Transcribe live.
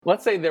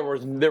let's say there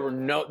was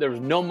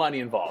no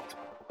money involved,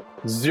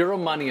 zero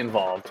money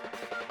involved.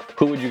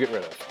 Who would you get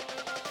rid of?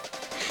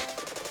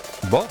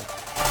 Both.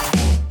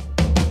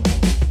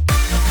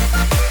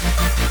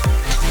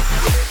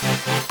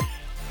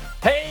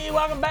 Hey,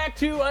 welcome back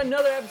to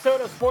another episode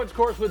of Sports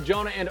Course with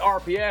Jonah and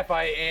RPF.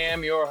 I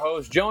am your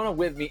host, Jonah.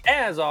 With me,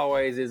 as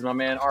always, is my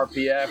man,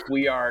 RPF.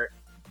 We are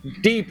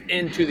deep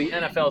into the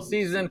NFL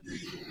season.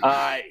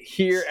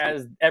 Here,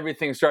 as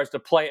everything starts to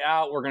play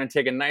out, we're going to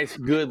take a nice,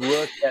 good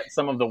look at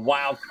some of the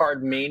wild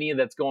card mania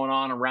that's going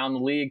on around the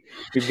league.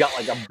 We've got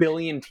like a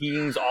billion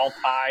teams all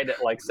tied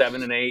at like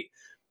 7 and 8.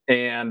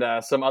 And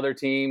some other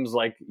teams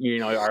like,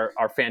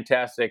 our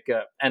fantastic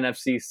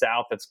NFC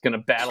South that's going to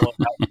battle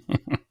out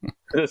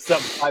the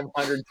sub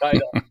 500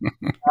 title.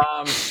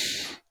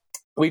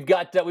 We've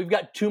got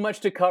too much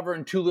to cover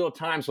in too little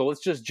time, so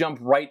let's just jump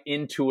right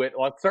into it.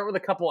 Let's start with a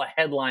couple of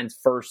headlines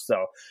first,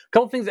 though. A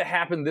couple things that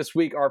happened this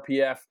week,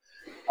 RPF,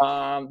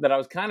 that I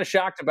was kind of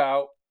shocked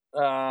about.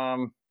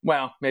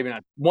 Well, maybe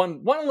not.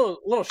 One a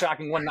little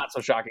shocking, one not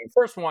so shocking.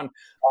 First one,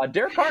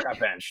 Derek Carr got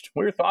benched.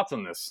 What are your thoughts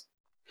on this?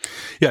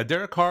 Yeah,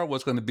 Derek Carr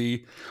was going to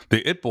be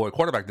the it boy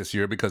quarterback this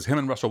year because him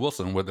and Russell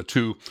Wilson were the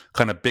two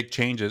kind of big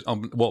changes.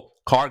 Well,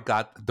 Carr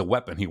got the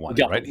weapon he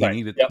wanted, right? He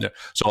needed. Yep.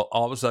 So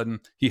all of a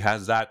sudden he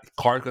has that.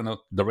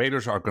 The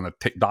Raiders are going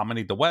to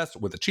dominate the West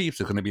with the Chiefs.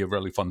 It's going to be a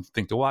really fun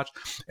thing to watch,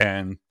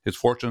 and his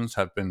fortunes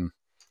have been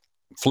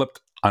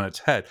flipped on its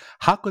head.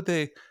 How could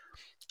they?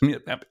 I mean,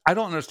 I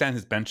don't understand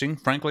his benching,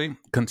 frankly,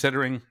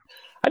 considering.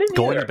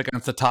 Going up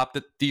against the top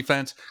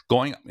defense,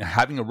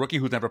 having a rookie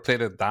who's never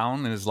played a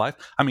down in his life.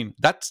 I mean,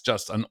 that's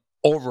just an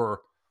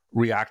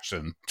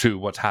overreaction to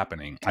what's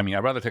happening. I mean,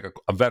 I'd rather take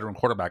a veteran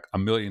quarterback a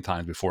million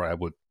times before I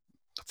would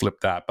flip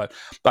that. But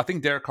I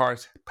think Derek Carr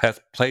has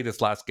played his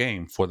last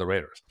game for the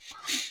Raiders.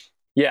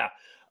 Yeah.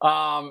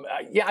 I'm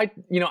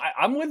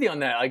with you on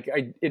that.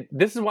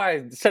 This is why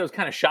I said it was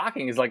kind of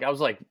shocking. Is like I was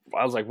like,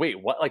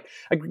 wait, what? Like,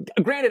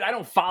 granted, I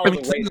don't follow the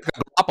Raiders.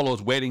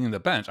 Garoppolo's waiting in the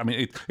bench. I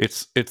mean,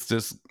 it's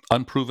this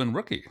unproven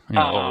rookie, or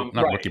not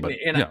right. Rookie, but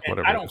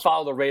whatever. I don't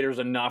follow the Raiders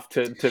enough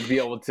to be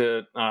able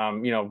to,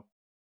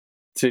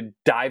 to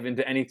dive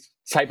into any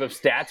type of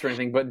stats or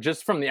anything. But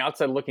just from the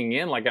outside looking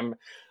in,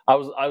 I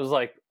was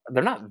like,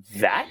 they're not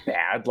that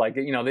bad. Like,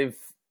 they've.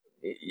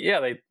 Yeah,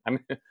 they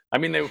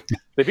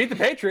beat the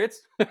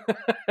Patriots.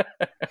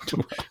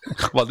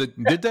 Well,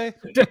 did they?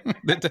 Did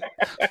they?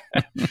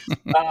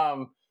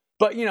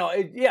 But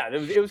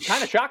it was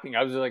kind of shocking.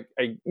 I was like,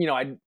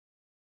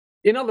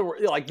 in other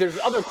words, like there's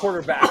other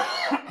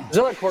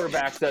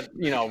quarterbacks that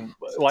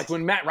like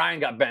when Matt Ryan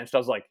got benched, I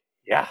was like,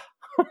 yeah,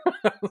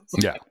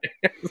 yeah.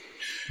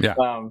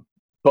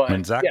 But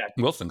when Zach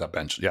Wilson got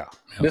benched, yeah.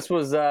 This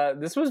was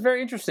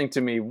very interesting to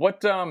me.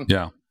 What do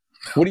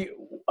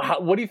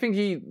you think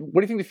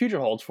the future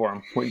holds for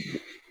him?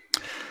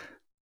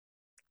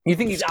 You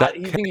think he's out?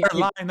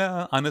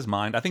 Carolina on his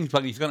mind? I think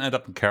he's going to end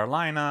up in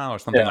Carolina or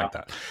something like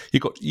that.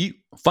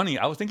 Funny,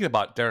 I was thinking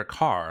about Derek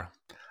Carr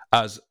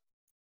as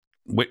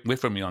wait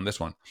for me on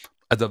this one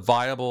as a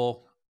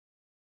viable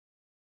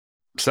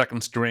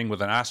second string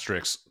with an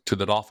asterisk to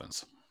the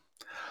Dolphins.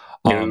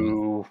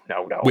 No.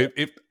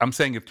 If I'm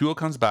saying if Tua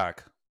comes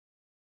back,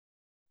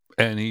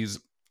 and he's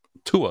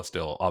Tua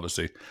still,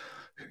 obviously.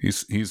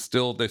 He's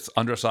still this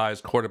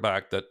undersized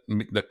quarterback that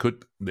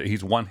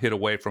he's one hit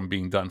away from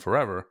being done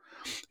forever.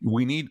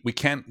 We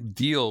can't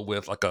deal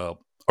with like a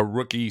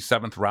rookie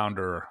 7th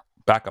rounder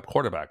backup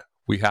quarterback.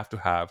 We have to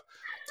have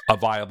a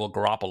viable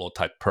Garoppolo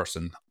type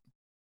person,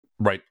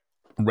 right,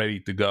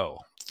 ready to go,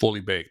 fully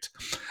baked,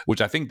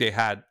 which I think they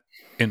had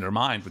in their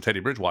mind with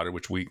Teddy Bridgewater,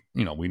 which we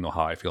know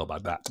how I feel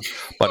about that.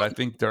 But I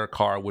think Derek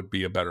Carr would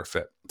be a better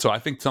fit. So I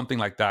think something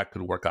like that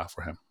could work out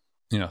for him.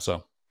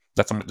 So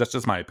that's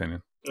just my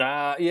opinion.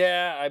 I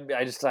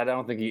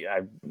don't think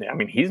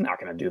he's not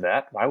going to do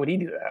that. Why would he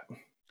do that?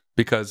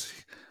 Because,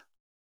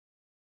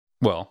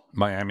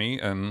 Miami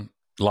and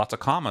lots of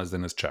commas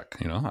in his check.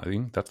 I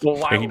think that's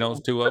he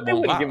knows to. They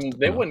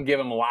wouldn't give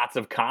him lots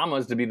of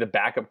commas to be the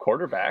backup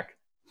quarterback.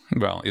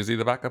 Well, is he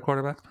the backup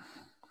quarterback?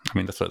 I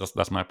mean,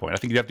 that's my point. I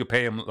think you have to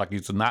pay him like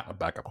he's not a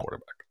backup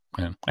quarterback.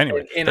 Yeah.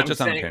 Anyway, that's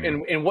just an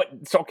opinion. And what?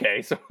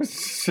 Okay, so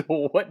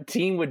what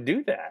team would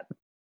do that?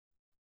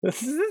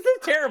 This is a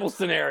terrible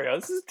scenario.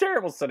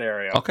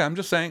 Okay, I'm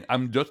just saying.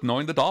 I'm just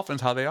knowing the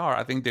Dolphins how they are.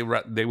 I think they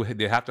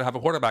have to have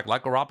a quarterback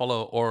like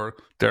Garoppolo or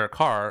Derek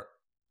Carr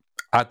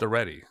at the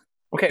ready.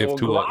 Okay,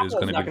 Garoppolo's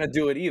not going to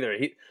do it either.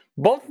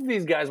 Both of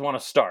these guys want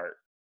to start,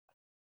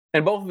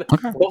 and both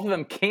of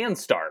them can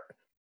start.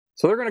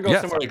 So they're going to go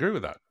somewhere. I agree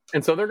with that.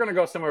 And so they're going to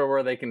go somewhere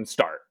where they can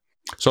start.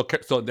 So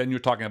then you're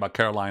talking about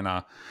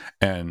Carolina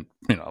and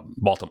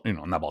Baltimore,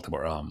 not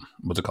Baltimore.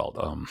 What's it called?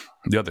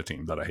 The other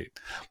team that I hate.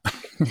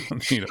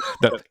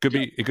 That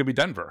could be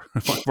Denver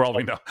for all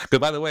we know. Because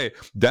by the way,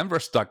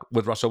 Denver's stuck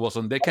with Russell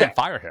Wilson. They can't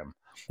fire him.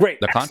 Great,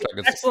 the contract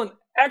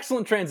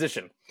excellent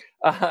transition.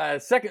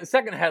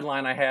 Second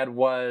headline I had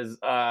was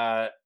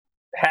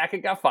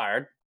Hackett got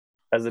fired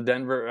as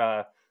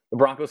the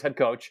Broncos head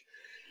coach,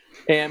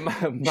 and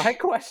my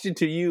question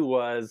to you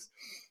was,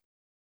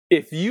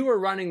 if you were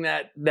running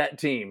that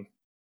team,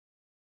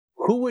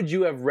 who would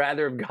you have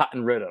rather have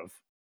gotten rid of?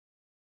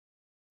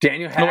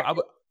 Daniel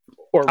Hackett?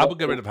 I would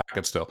get rid of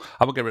Hackett still.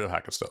 I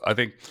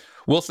think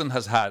Wilson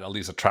has had at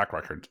least a track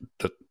record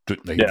that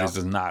this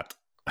is not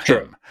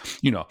him.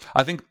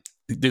 I think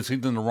he's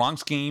in the wrong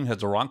scheme, has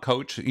the wrong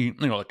coach.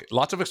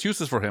 Lots of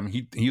excuses for him.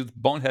 He's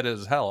boneheaded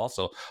as hell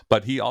also,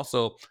 but he has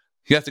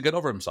to get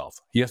over himself.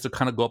 He has to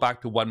kind of go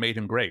back to what made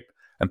him great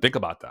and think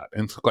about that.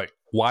 And it's like,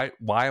 why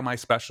am I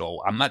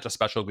special? I'm not just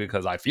special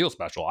because I feel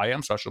special. I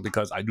am special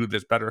because I do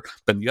this better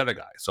than the other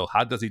guy. So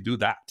how does he do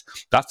that?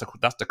 That's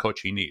the coach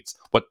he needs.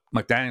 What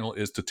McDaniel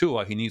is to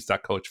Tua, he needs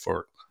that coach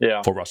for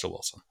Russell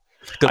Wilson.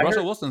 Because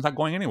Russell Wilson's not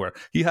going anywhere.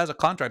 He has a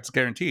contract that's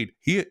guaranteed.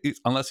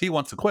 Unless he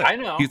wants to quit,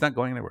 he's not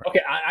going anywhere. Okay,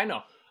 I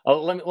know.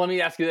 Let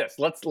me ask you this.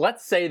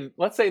 Let's say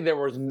there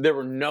was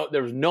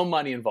no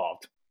money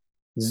involved,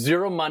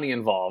 zero money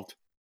involved.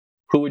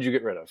 Who would you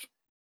get rid of?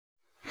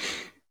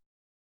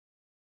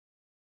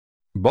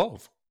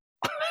 Both.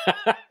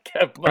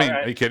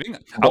 Are you kidding?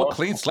 I would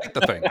clean slate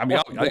the thing. I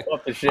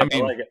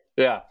like it.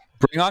 Yeah.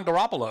 Bring on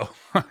Garoppolo.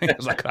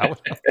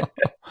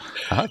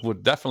 I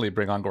would definitely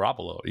bring on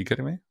Garoppolo. Are you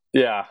kidding me?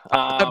 Yeah.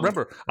 I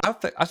remember,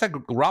 I said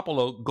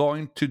Garoppolo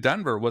going to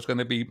Denver was going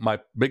to be my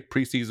big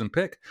preseason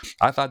pick.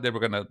 I thought they were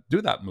going to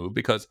do that move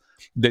because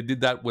they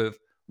did that with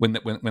when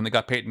they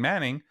got Peyton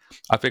Manning.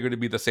 I figured it'd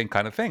be the same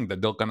kind of thing,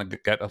 that they're going to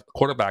get a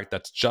quarterback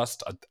that's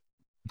just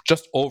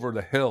over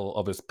the hill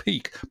of his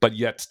peak, but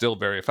yet still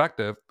very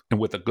effective and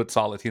with a good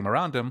solid team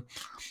around him.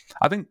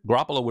 I think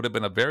Garoppolo would have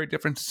been a very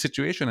different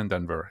situation in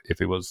Denver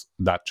if it was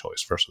that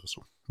choice versus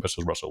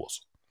Russell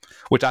Wilson,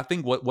 which I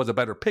think was a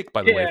better pick,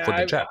 by the way, for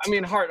the Jets. I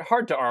mean,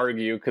 hard to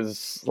argue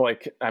because, I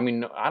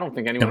don't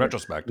think anyone in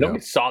retrospect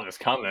nobody saw this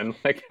coming.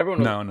 Like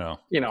everyone, no.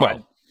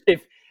 Well,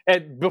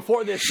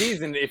 before this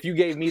season, if you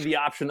gave me the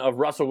option of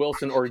Russell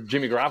Wilson or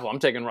Jimmy Garoppolo,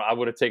 I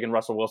would have taken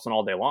Russell Wilson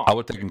all day long. I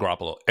would have taken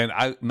Garoppolo, and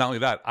not only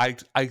that, I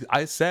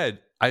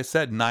said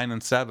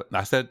 9-7.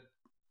 I said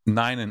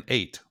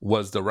 9-8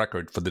 was the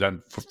record for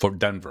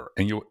Denver,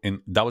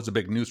 and that was the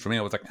big news for me.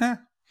 I was like,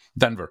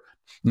 Denver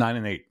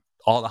 9-8.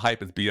 All the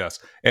hype is BS,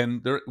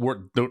 and they're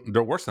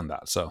worse than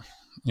that. So,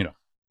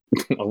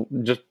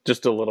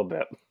 just a little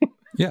bit.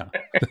 Yeah.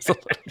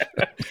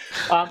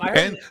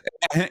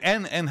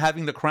 And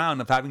having the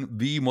crown of having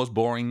the most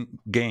boring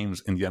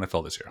games in the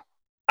NFL this year.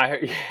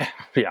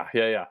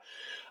 Yeah.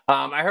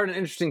 I heard an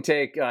interesting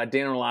take.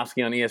 Dan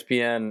Orlovsky on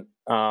ESPN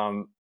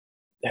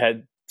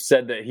had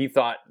said that he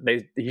thought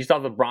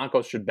the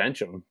Broncos should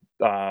bench him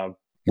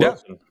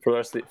Wilson for the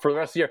rest of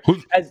the year.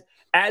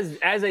 As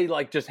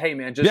a just, hey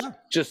man,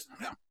 just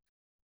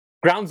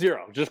ground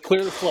zero, just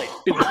clear the slate.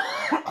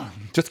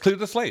 Just clear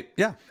the slate.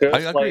 Yeah, I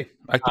agree.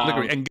 I totally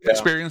agree. And give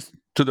experience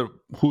to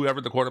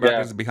whoever the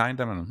quarterback is behind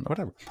them and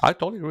whatever. I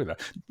totally agree with that.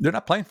 They're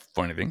not playing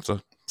for anything,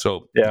 so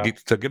to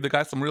give the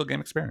guys some real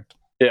game experience.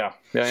 Yeah.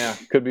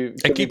 Could be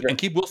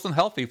keep Wilson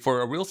healthy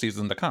for a real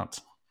season that counts.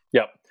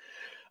 Yep.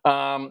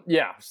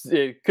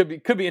 It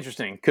could be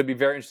interesting. Could be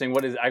very interesting.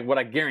 What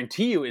I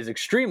guarantee you is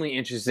extremely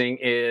interesting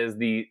is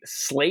the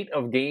slate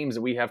of games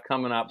that we have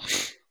coming up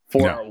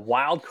for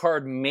wild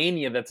card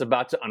mania that's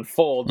about to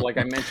unfold. Like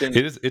I mentioned,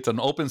 it's an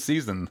open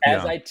season.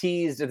 As I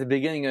teased at the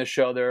beginning of the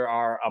show, there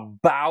are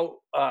about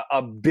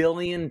a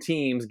billion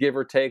teams, give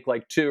or take,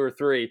 like 2 or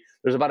 3.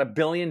 There's about 1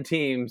 billion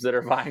teams that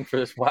are vying for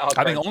this wild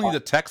card. I think only the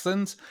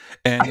Texans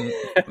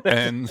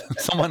and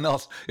someone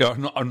else,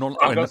 and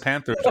the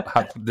Panthers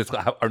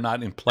are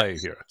not in play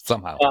here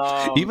somehow.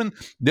 Even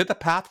there's a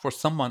path for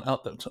someone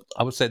else.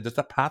 I would say there's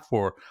a path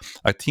for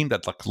a team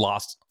that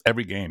lost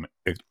every game.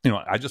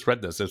 I just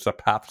read this. There's a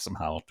path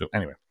somehow to.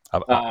 Anyway,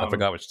 I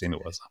forgot which team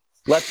it was.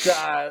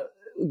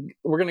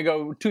 We're gonna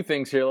go 2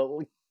 things here.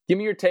 Give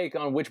me your take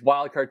on which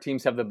wildcard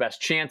teams have the best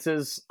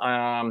chances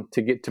to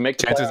make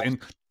the chances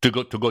playoffs.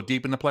 to go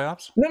deep in the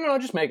playoffs. No,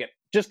 just make it.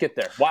 Just get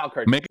there.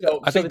 Wildcard. Make it.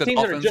 So the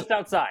teams that are just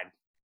outside.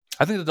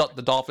 I think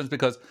the Dolphins,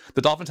 because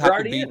the Dolphins have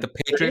to beat the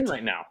Patriots. They're in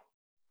right now.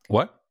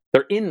 What?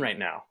 They're in right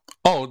now.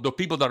 Oh, the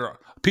people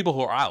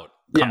who are out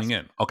coming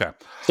in. Okay.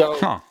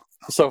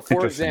 So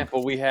for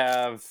example, we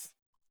have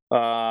we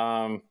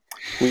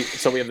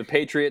have the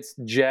Patriots,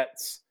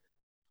 Jets,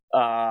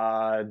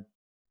 Titans,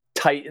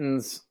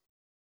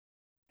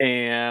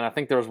 and I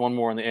think there was one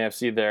more in the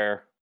AFC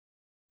there,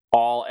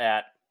 all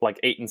at like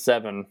 8 and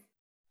 7.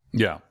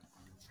 Yeah.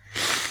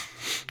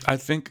 I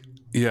think,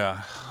 Who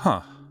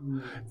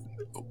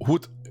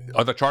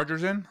are the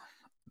Chargers in?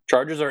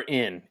 Chargers are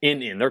in.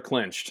 They're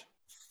clinched.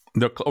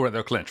 They're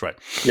clinched, right?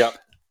 Yep.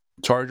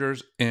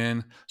 Chargers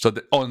in. So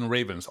and the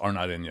Ravens are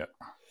not in yet.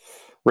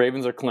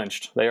 Ravens are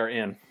clinched. They are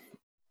in.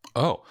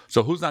 Oh,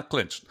 so who's not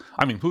clinched?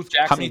 I mean,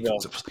 how many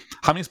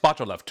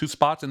spots are left? 2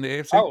 spots in the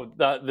AFC? Oh,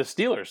 the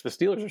Steelers. The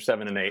Steelers are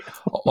 7 and 8.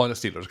 Oh, the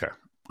Steelers.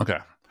 Okay.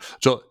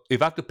 So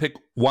if I have to pick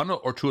 1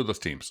 or 2 of those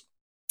teams,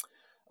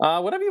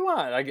 whatever you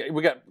want. I'm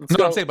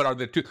saying, but are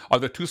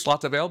there 2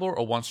 slots available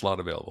or 1 slot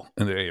available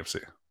in the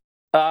AFC?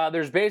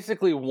 There's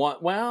basically one.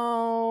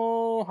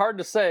 Well, hard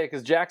to say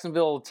because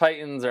Jacksonville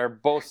Titans are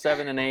both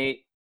 7 and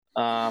 8.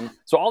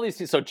 So all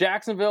these, so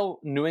Jacksonville,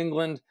 New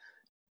England,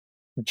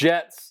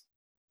 Jets,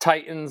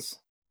 Titans,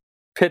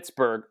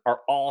 Pittsburgh are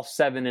all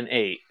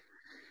 7-8.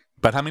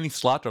 But how many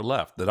slots are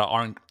left that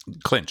aren't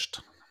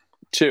clinched?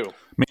 2.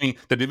 Meaning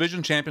the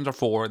division champions are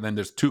 4, and then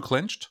there's 2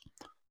 clinched.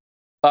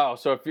 Oh,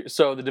 so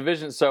the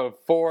division,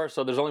 4,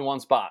 so there's only 1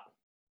 spot.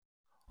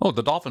 Oh,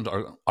 the Dolphins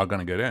are going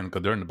to get in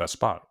because they're in the best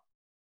spot.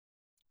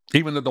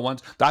 Even though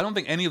I don't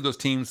think any of those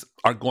teams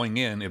are going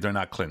in if they're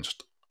not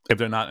clinched, if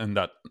they're not in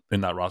that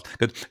roster.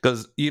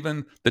 Because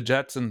even the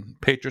Jets and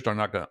Patriots are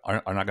not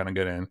going to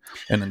get in,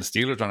 and then the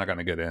Steelers are not going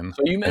to get in.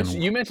 So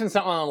you mentioned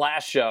something on the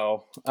last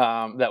show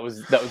that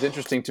was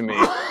interesting to me.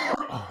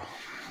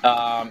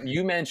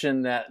 You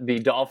mentioned that the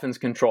Dolphins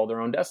control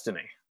their own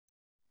destiny.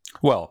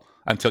 Well,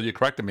 until you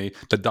corrected me,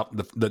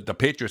 the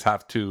Patriots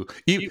have to.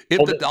 If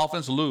the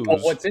Dolphins lose,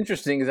 what's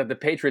interesting is that the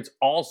Patriots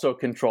also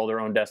control their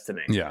own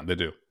destiny. Yeah, they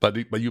do. But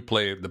you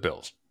play the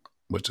Bills,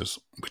 which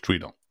we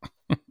don't.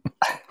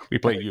 We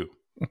play you.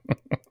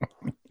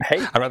 Hey,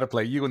 I'd rather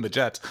play you and the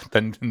Jets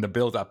than the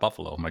Bills at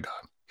Buffalo. Oh my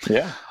God.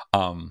 Yeah.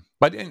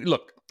 But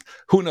look,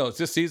 who knows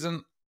this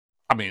season?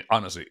 I mean,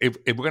 honestly, if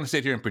we're going to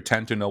sit here and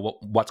pretend to know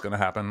what's going to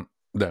happen,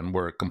 then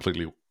we're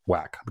completely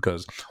whack,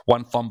 because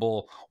one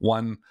fumble,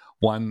 one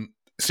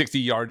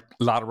 60-yard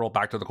lateral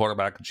back to the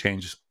quarterback could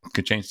change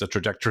the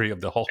trajectory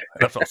of the whole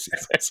NFL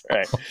season.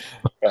 Right.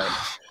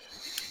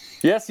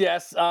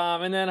 Yes.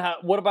 And then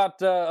what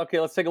about? Okay,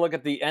 let's take a look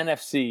at the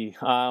NFC.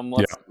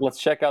 Let's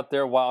check out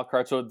their wild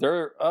card. So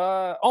they're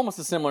almost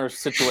a similar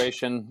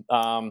situation.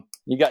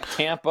 You got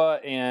Tampa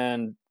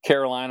and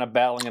Carolina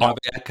battling it out. Are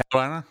they at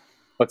Carolina?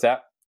 What's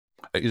that?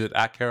 Is it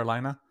at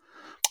Carolina?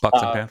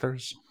 Bucs and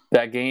Panthers?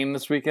 That game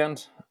this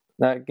weekend?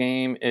 That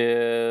game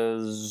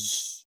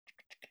is...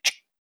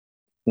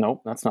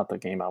 Nope, that's not the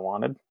game I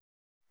wanted.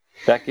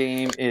 That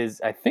game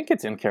is... I think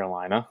it's in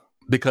Carolina.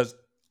 Because,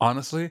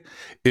 honestly,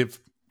 if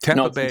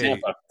Tampa Bay...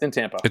 It's in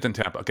Tampa. It's in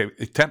Tampa. Okay,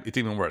 it's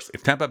even worse.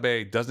 If Tampa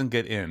Bay doesn't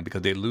get in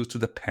because they lose to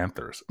the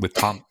Panthers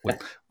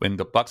when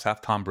the Bucs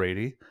have Tom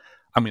Brady,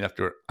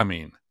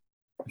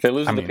 if they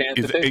lose to the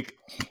Panthers,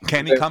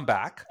 can he come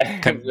back?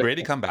 Can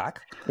Brady come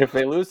back? If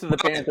they lose to the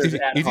Panthers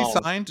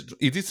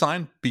is he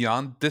signed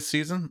beyond this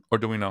season, or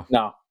do we know?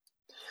 No.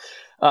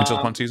 Just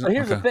one season? So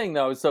here's the thing,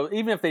 though. So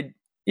even if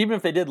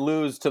they did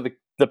lose to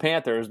the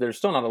Panthers, they're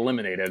still not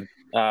eliminated.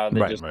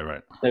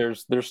 Right.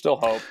 There's still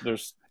hope.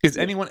 Is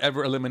anyone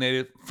ever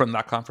eliminated from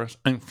that conference,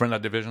 from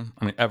that division?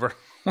 I mean, ever?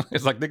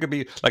 It's like they could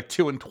be like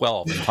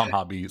 2-12 and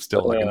somehow be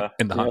still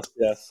in the hunt.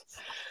 Yes.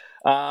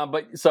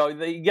 But so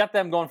they got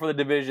them going for the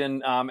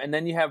division, and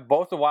then you have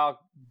both the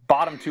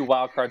bottom 2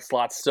 wild card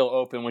slots still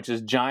open, which is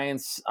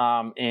Giants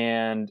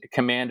and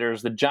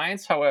Commanders. The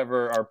Giants,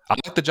 however, are... I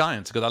like the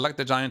Giants because I like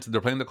the Giants.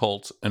 They're playing the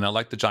Colts, and I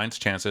like the Giants'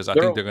 chances. I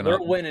think they're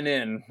winning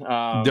in.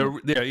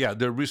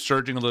 They're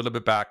resurging a little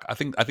bit back. I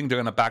think they're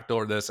going to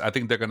backdoor this. I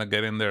think they're going to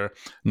get in there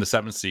in the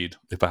 7th seed,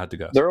 if I had to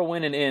guess. They're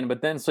winning in,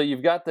 but then so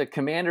you've got the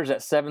Commanders at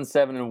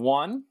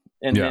 7-7-1.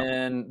 And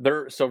then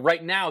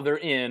right now they're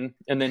in,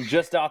 and then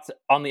just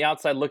on the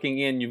outside looking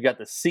in, you've got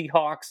the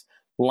Seahawks,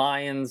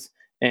 Lions,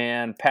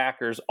 and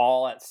Packers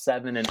all at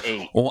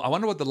 7-8. Well, I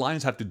wonder what the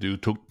Lions have to do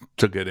to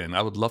get in.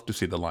 I would love to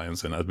see the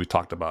Lions in, as we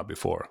talked about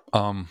before.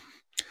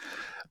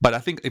 But I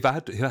think if I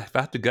had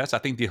to guess, I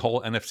think the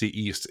whole NFC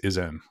East is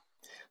in.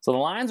 So the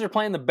Lions are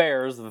playing the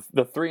Bears, the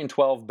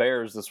 3-12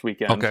 Bears this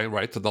weekend. Okay,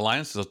 right. So the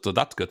Lions, so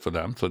that's good for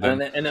them. So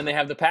then, and then they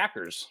have the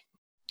Packers.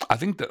 I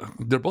think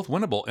they're both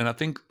winnable, and I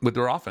think with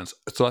their offense.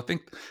 So I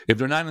think if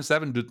they're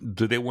 9-7,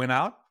 do they win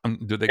out?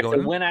 Do they go? If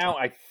they win out,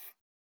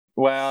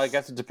 I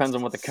guess it depends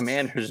on what the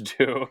Commanders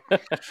do.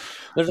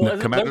 there's a lot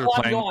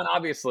going on,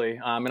 obviously.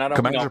 And I don't.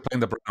 Commanders are playing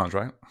the Browns,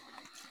 right?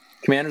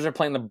 Commanders are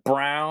playing the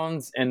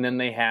Browns, and then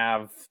they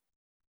have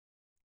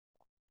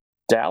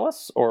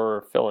Dallas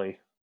or Philly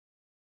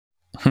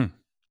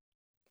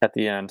at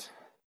the end.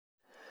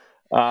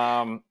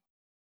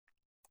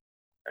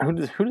 Who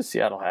does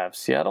Seattle have?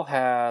 Seattle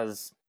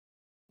has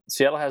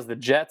the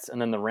Jets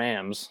and then the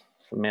Rams.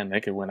 So, man, they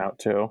could win out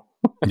too.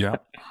 Yeah,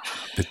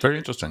 it's very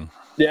interesting.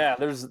 Yeah,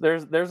 there's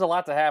a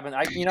lot to happen.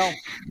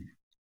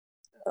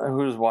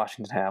 Who does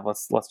Washington have?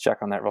 Let's check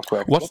on that real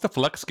quick. What's the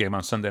flex game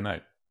on Sunday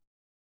night?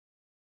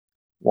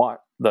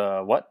 What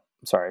the what?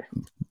 Sorry,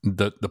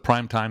 the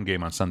prime time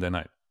game on Sunday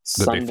night.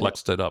 That they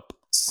flexed it up.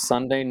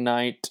 Sunday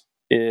night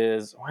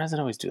is. Why does it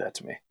always do that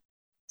to me?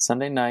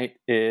 Sunday night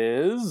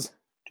is.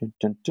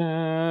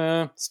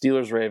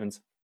 Steelers Ravens.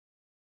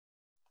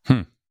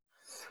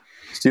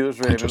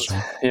 Steelers Ravens.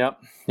 Yep.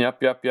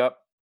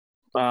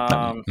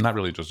 Not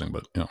really interesting,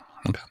 but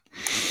okay.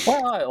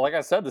 Well, like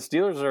I said, the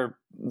Steelers are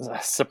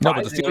surprising.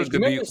 No, but the Steelers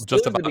could be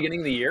just about the beginning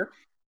of the year.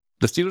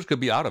 The Steelers could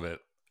be out of it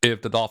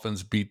if the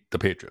Dolphins beat the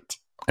Patriots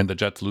and the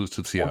Jets lose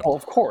to Seattle. Well,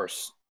 of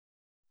course.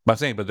 But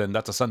then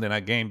that's a Sunday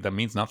night game that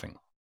means nothing.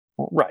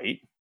 Well, right,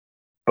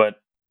 but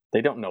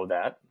they don't know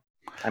that.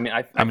 I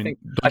think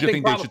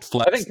they should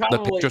flex the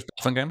Patriots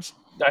Dolphin games?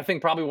 I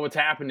think probably what's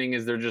happening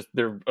is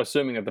they're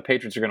assuming that the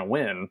Patriots are going to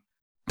win.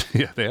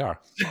 Yeah, they are.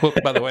 Well,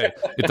 by the way,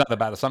 it's not a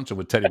bad assumption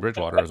with Teddy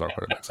Bridgewater as our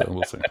quarterback, so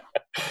we'll see.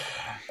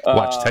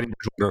 Watch Teddy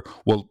Bridgewater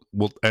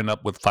will end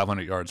up with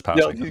 500 yards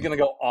passing. He's going to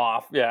go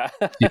off. Yeah.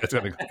 It's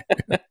gonna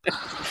he's going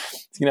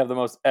to have the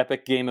most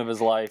epic game of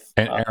his life.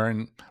 And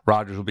Aaron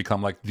Rodgers will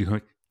become like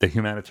the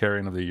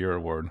Humanitarian of the Year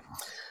award.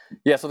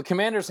 Yeah. So the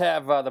Commanders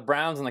have the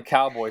Browns and the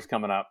Cowboys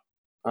coming up.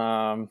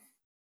 So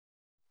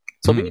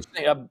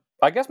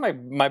I guess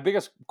my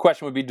biggest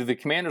question would be: do the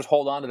Commanders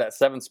hold on to that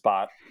 7th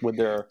spot with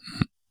their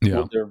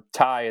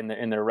tie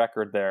in their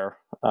record there?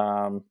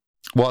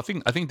 Well,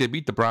 I think they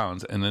beat the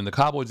Browns, and then the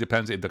Cowboys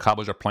depends if the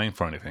Cowboys are playing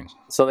for anything.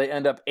 So they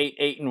end up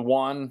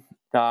 8-1.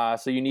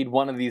 So you need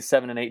one of these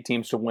 7 and 8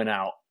 teams to win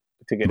out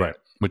to get in.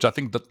 Which I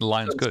think the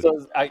Lions could.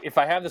 So if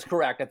I have this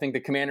correct, I think the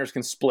Commanders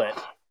can split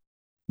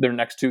their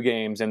next 2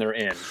 games and they're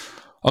in.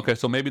 Okay,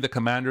 so maybe the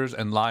Commanders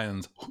and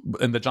Lions,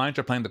 and the Giants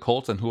are playing the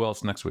Colts, and who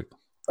else next week?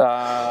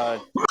 I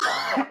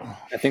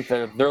think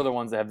they're the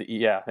ones that have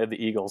the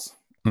Eagles.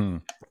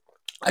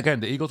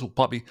 Again, the Eagles will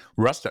probably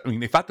rest. I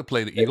mean, if I had to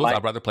play the Eagles,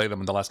 I'd rather play them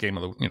in the last game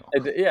of the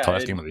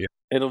last game of the year.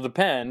 It'll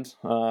depend.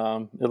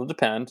 It'll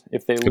depend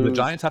if they lose. If the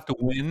Giants have to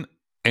win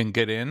and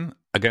get in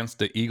against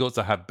the Eagles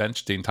that have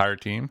benched the entire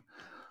team,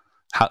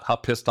 how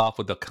pissed off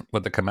would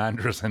the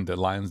Commanders and the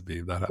Lions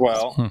be?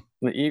 Well,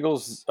 the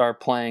Eagles are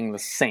playing the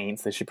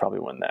Saints. They should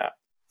probably win that.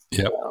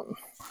 Yep.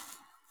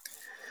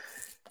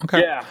 Okay.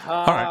 Yeah.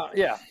 All right.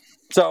 Yeah.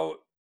 So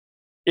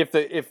if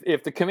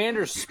the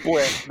Commanders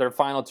split their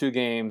final 2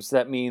 games,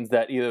 that means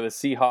that either the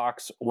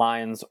Seahawks,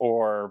 Lions,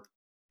 or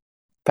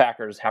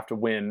Packers have to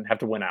win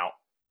out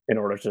in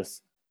order to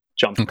just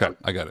jump. Okay,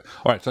 I got it.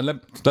 All right, so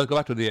let's go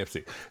back to the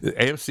AFC. The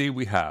AFC,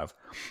 we have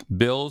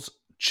Bills,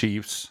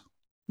 Chiefs,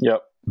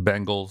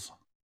 Bengals,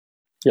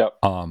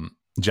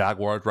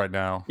 Jaguars right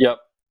now,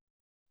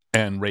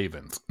 and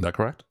Ravens. Is that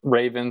correct?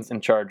 Ravens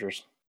and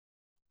Chargers.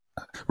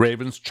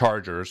 Ravens,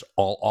 Chargers,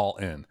 all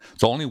in.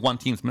 So only one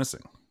team's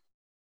missing.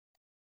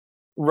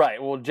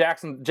 Right. Well,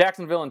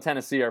 Jacksonville and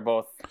Tennessee are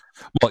both.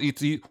 Well,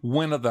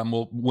 one of them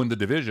will win the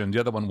division. The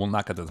other one will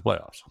not get to the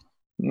playoffs.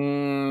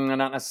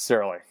 Not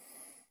necessarily.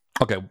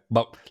 Okay,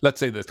 but let's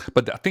say this.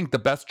 But I think the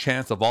best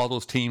chance of all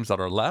those teams that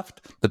are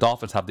left, the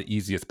Dolphins have the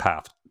easiest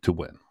path to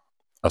win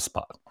a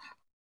spot.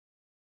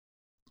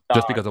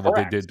 Just because of what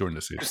they did during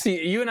the season.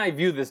 See, you and I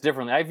view this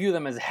differently. I view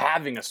them as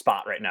having a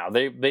spot right now.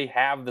 They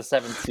have the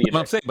 7th seed.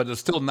 I'm saying, but it's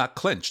still not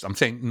clinched. I'm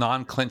saying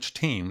non-clinched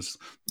teams.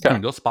 Okay. I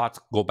mean, those spots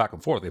go back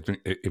and forth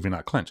if you're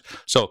not clinched.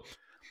 So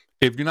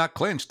if you're not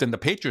clinched, then the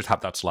Patriots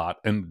have that slot,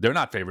 and they're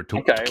not favored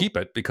to keep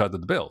it because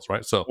of the Bills,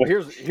 right? So, well,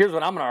 here's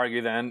what I'm going to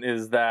argue then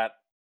is that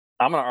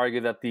I'm going to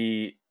argue that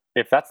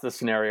if that's the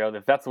scenario,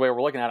 if that's the way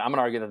we're looking at it, I'm going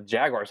to argue that the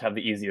Jaguars have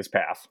the easiest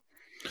path.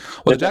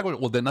 Well, the Jaguars,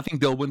 then I think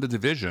they'll win the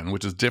division,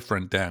 which is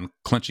different than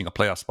clinching a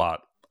playoff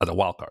spot as a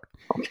wild card.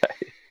 Okay.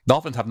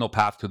 Dolphins have no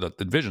path to the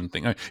division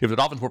thing. I mean, if the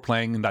Dolphins were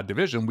playing in that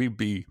division, we'd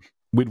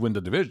win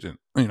the division.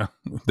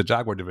 The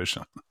Jaguar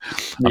division.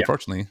 Yeah.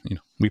 Unfortunately,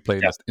 we play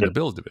in the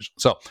Bills division.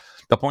 So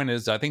the point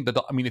is, I think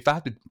if I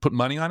had to put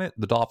money on it,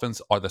 the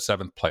Dolphins are the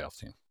 7th playoff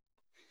team,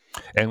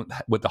 and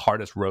with the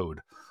hardest road,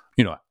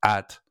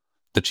 at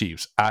the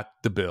Chiefs, at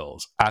the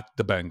Bills, at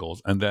the Bengals,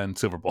 and then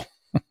Super Bowl.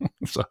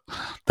 So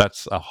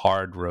that's a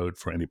hard road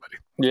for anybody.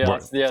 Yeah,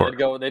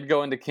 they'd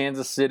go into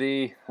Kansas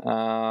City.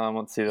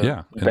 Let's see.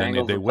 And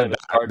then they win.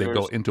 They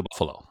go into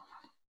Buffalo.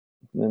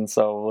 And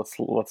so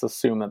let's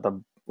assume that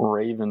the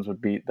Ravens would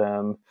beat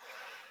them,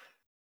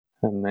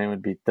 and they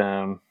would beat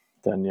them.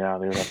 Then they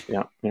would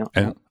have,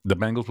 And the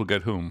Bengals will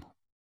get whom?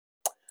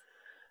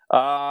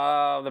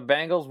 The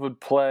Bengals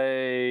would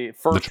play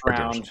first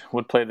round.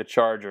 Would play the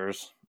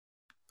Chargers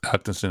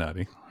at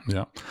Cincinnati.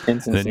 Yeah.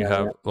 In Cincinnati, then you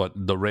have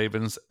the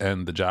Ravens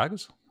and the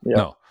Jags?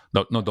 Yeah.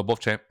 No, they're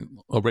both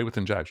Ravens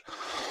and Jags.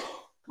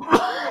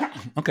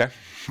 Okay.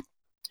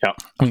 Yeah.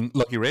 I mean,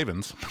 lucky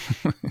Ravens.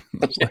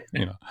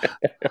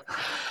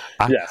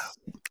 Yes.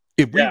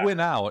 If we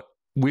win out,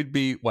 we'd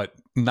be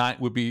 9?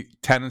 Would be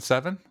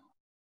 10-7?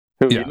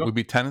 We'd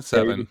be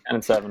 10-7.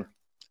 10-7.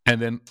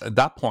 And then at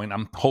that point,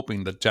 I'm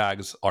hoping the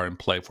Jags are in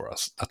play for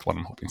us. That's what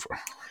I'm hoping for.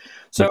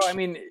 So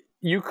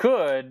you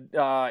could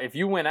if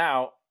you win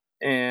out.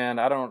 And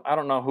I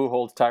don't know who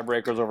holds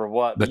tiebreakers over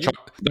what. The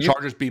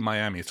Chargers beat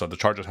Miami, so the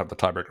Chargers have the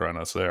tiebreaker on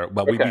us there.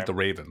 But we beat the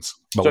Ravens.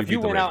 So if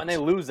you win out and they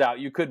lose out,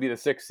 you could be the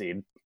 6th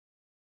seed.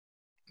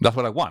 That's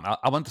what I want.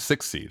 I want the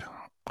 6th seed.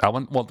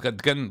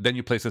 Again, then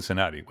you play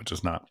Cincinnati, which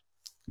is not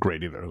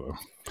great either.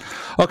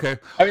 Okay.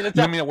 Let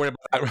me not worry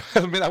about that.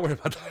 Let me not worry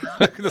about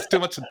that. There's too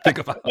much to think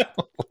about.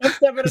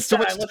 It's too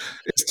much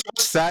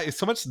sad. It's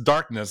so much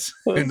darkness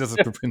in this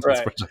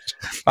projection.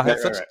 I had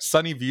such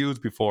sunny views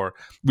before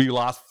we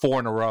lost 4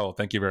 in a row.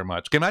 Thank you very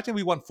much. Imagine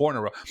we won 4 in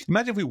a row.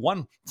 Imagine if we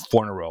won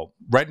 4 in a row.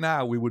 Right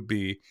now, we would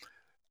be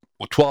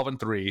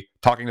 12-3.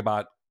 Talking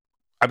about,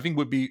 I think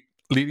we'd be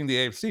leading the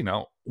AFC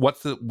now.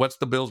 What's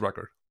the Bills'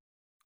 record?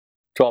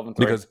 12-3.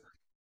 Because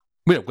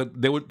they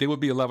would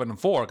be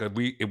 11-4 because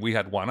if we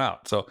had won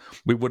out, so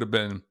we would have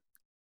been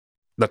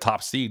the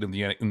top seed in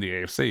the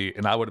AFC,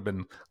 and I would have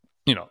been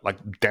like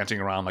dancing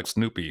around like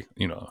Snoopy,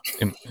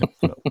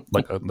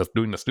 like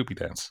doing the Snoopy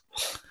dance.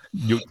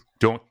 You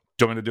don't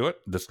want me to do it?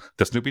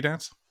 The Snoopy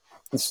dance?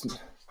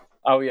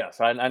 Oh yes,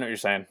 I know what you're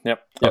saying.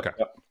 Yep. Okay.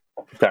 Yep.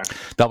 Okay.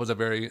 That was I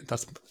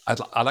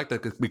like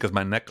that because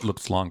my neck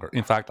looks longer.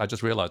 In fact, I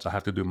just realized I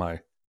have to do my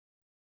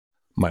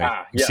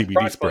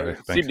CBD spray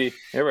thing. CBD.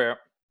 Here we are.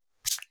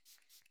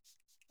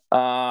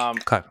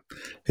 God,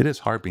 it is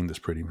hard being this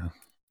pretty, man.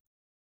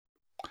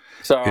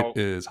 So it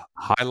is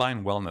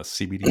Highline Wellness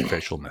CBD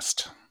facial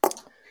mist.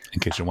 In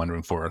case you're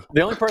wondering for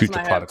the only person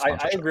I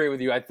agree with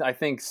you. I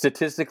think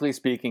statistically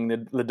speaking,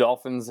 the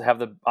Dolphins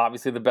have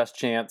obviously the best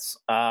chance.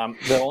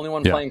 The only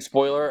one playing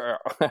spoiler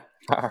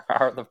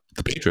are the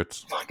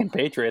Patriots. Fucking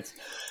Patriots.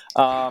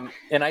 And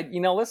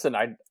listen,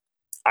 I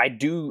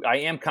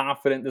am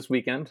confident this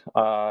weekend,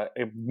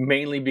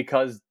 mainly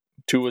because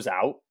Tua's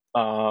out.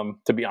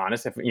 To be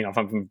honest, if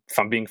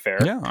I'm being fair,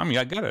 I mean,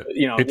 I get it.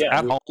 It's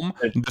at home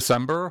in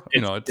December.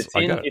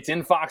 It's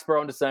in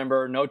Foxborough in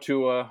December. No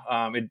Tua.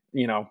 I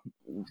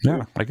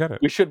get it.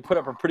 We should put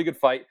up a pretty good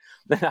fight.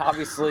 Then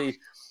obviously,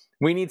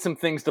 we need some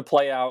things to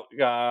play out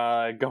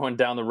going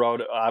down the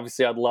road.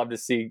 Obviously, I'd love to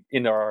see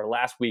into our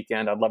last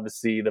weekend. I'd love to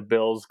see the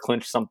Bills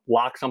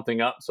lock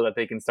something up so that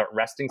they can start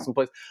resting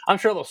someplace. I'm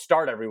sure they'll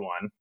start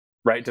everyone.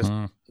 Right?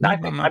 I'm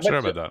not sure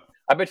about that.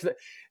 I bet you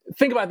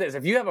think about this.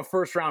 If you have a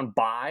first round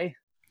bye,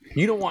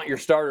 you don't want your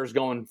starters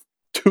going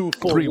 2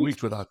 full 3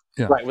 weeks without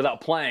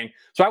playing.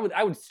 So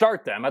I would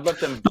start them. I'd let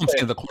them. I'm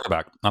saying the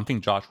quarterback. I'm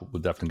thinking Josh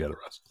would definitely get a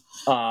rest.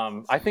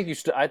 I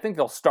think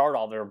they'll start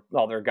all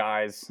their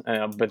guys,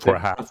 but for a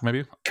half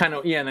maybe.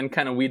 And then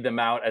kind of weed them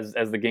out as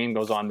the game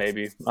goes on.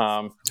 Maybe.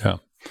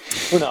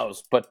 Who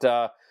knows? But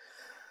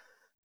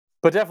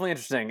definitely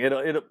interesting.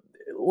 It'll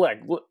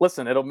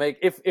make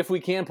if we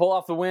can pull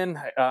off the win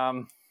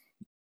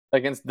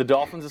against the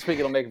Dolphins this week,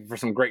 it'll make for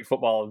some great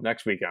football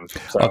next weekend.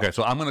 So. Okay,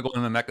 so I'm going to go out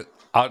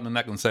in the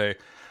neck and say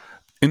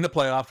in the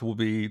playoffs will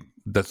be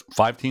the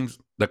 5 teams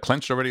that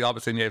clinched already,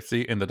 obviously in the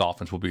AFC, and the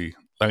Dolphins will be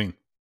 5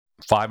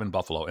 in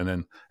Buffalo,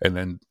 and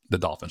then the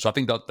Dolphins. So I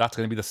think that's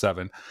going to be the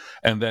 7,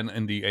 and then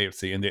in the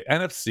AFC, in the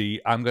NFC,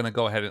 I'm going to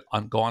go ahead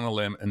and go on a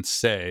limb and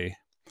say,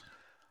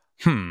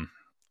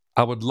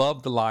 I would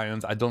love the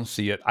Lions. I don't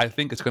see it. I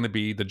think it's going to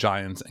be the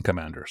Giants and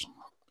Commanders,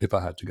 if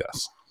I had to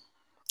guess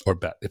or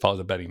bet. If I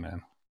was a betting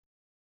man.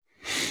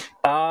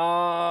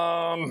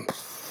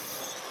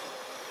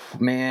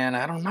 Man,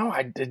 I don't know.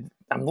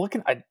 I'm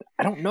looking. I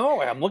don't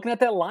know. I'm looking at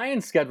that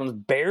Lions schedule. It's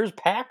Bears,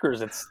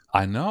 Packers.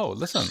 I know.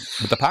 Listen,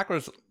 but the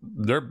Packers,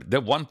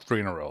 they've won 3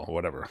 in a row or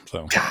whatever.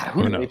 So God,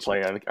 who do they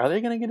play? Are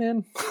they going to get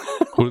in?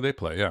 Who do they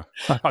play? Yeah,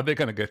 are they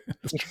going to get in?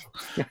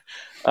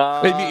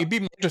 It'd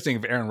be interesting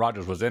if Aaron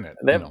Rodgers was in it.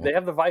 They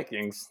have the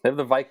Vikings. They have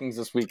the Vikings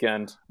this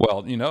weekend.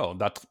 Well,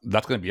 that's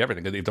going to be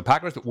everything. If the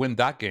Packers win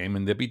that game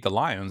and they beat the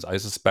Lions, I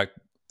suspect.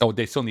 Oh,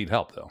 they still need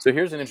help though. So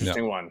here's an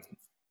interesting one.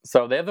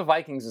 So they have the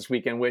Vikings this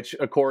weekend, which,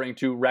 according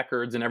to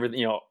records and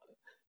everything,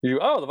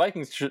 the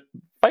Vikings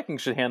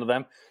should handle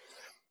them.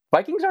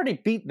 Vikings already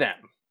beat them.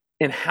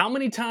 And how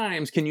many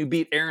times can you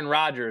beat Aaron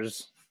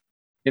Rodgers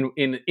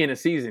in a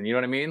season? You know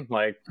what I mean?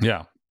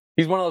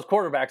 He's one of those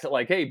quarterbacks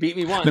that hey, beat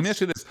me once. Let me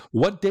ask you this: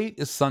 what date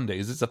is Sunday?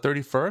 Is it the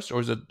 31st or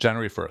is it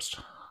January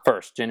 1st?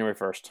 January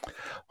 1st.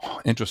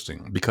 Oh,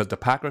 interesting, because the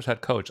Packers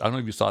head coach, I don't know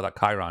if you saw that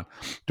Kyron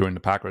during the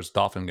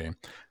Packers-Dolphin game.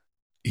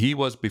 He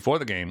was before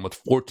the game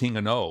with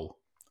 14-0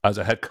 as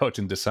a head coach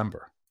in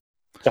December.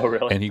 Oh,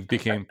 really? And he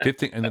became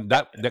 15, and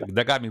that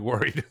got me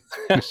worried.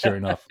 Sure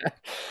enough.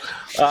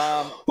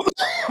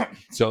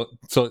 So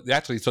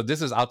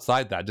this is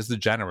outside that. This is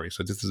January,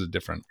 so this is a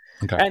different.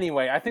 Okay.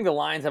 Anyway, I think the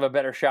Lions have a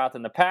better shot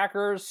than the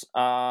Packers.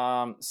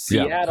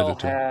 Seattle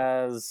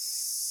has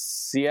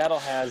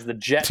the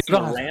Jets and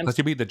the Rams. That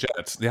should be the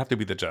Jets. They have to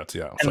be the Jets,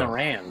 yeah. And the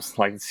Rams.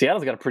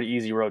 Seattle's got a pretty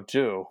easy road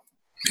too.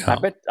 Yeah.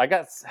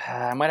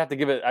 I might have to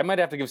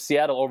give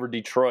Seattle over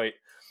Detroit.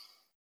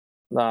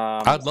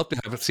 I'd love to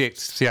have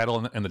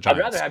Seattle and the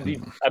Giants.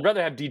 I'd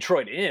rather have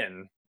Detroit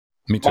in.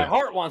 Me too. My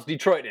heart wants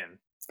Detroit in,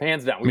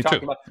 hands down. We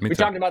talked about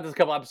this a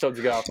couple episodes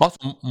ago.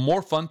 Also,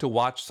 more fun to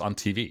watch on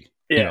TV.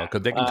 Yeah,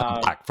 because they can come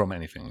back from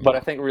anything. But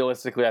I think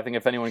realistically,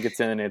 if anyone gets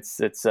in,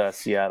 it's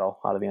Seattle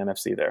out of the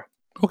NFC there.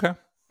 Okay.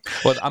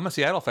 Well, I'm a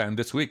Seattle fan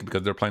this week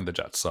because they're playing the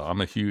Jets, so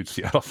I'm a huge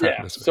Seattle fan.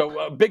 Yeah.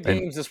 So big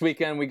games this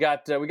weekend. We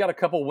got a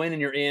couple win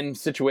and you're in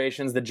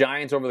situations. The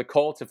Giants over the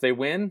Colts. If they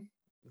win,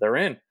 they're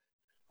in.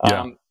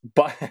 Yeah.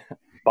 But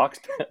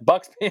Bucks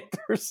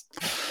Panthers.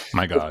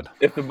 My God.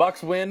 If the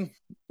Bucks win,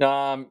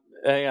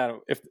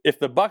 if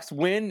the Bucks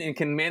win and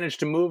can manage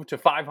to move to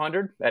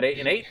 500 at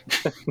 8-8,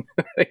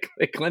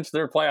 they clinch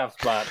their playoff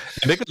spot.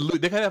 They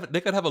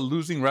could have a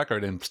losing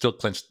record and still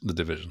clinch the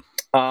division.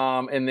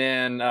 And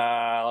then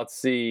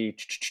let's see.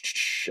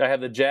 I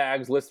have the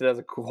Jags listed as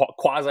a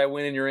quasi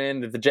win and you're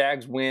in. If the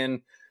Jags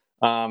win,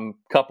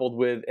 coupled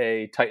with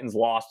a Titans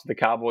loss to the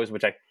Cowboys,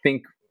 which I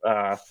think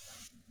Jags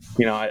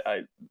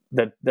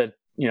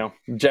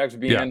would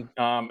be in.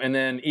 And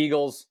then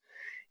Eagles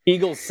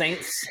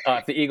Saints.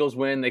 If the Eagles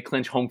win, they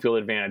clinch home field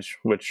advantage,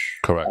 which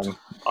correct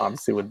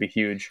obviously would be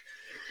huge.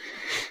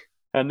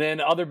 And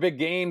then other big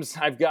games,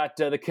 I've got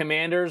the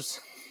Commanders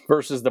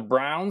versus the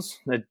Browns.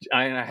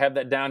 I have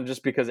that down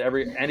just because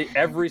every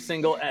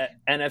single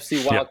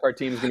NFC wildcard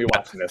team is going to be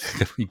watching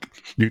this.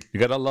 You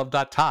got to love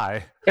that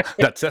tie.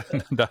 That's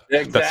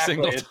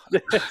exactly.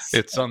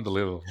 It's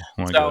unbelievable.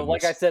 So, goodness.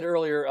 Like I said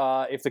earlier,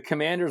 if the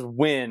Commanders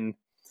win,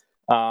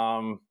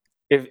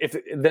 if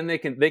then they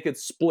could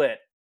split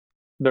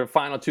their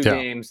final two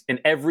games,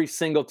 and every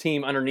single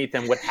team underneath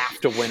them would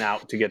have to win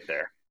out to get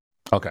there.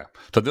 Okay,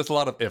 so there's a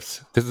lot of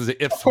ifs. This is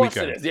the ifs of course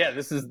weekend. It is. Yeah,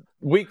 this is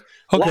week.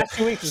 Okay. Last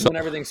 2 weeks is when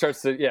everything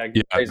starts to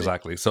crazy.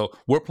 Exactly. So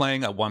we're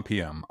playing at 1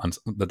 p.m. on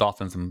the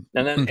Dolphins and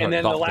then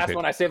the last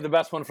one. I saved the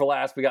best one for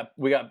last.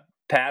 We got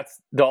Pats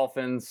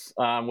Dolphins,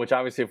 which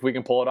obviously if we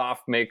can pull it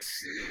off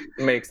makes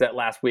that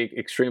last week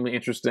extremely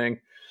interesting.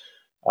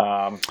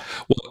 Well,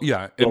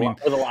 yeah, it'd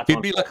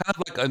be like kind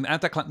of like an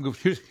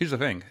anticlimactic. Here's the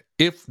thing: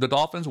 if the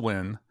Dolphins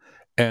win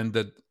and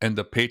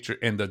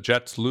the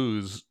Jets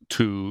lose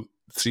to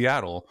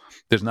Seattle,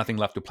 there's nothing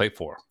left to play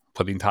for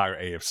the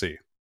entire AFC,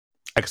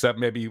 except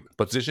maybe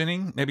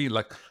positioning, maybe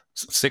like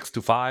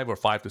 6-5 or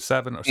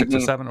 5-7 or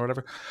 6-7 or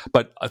whatever.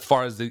 But as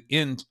far as the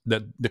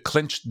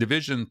clinched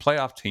division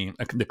playoff team,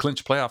 the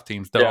clinched playoff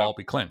teams, they'll all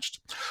be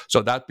clinched.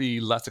 So that'd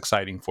be less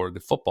exciting for the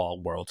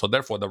football world. So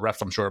therefore, the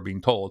refs, I'm sure, are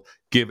being told,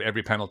 give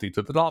every penalty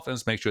to the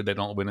Dolphins, make sure they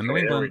don't win in New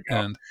England.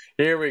 And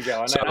here we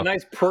go. A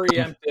nice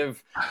preemptive.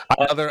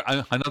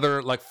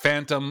 Another like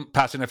phantom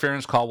pass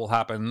interference call will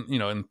happen,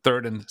 in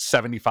 3rd and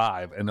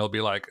 75, and they'll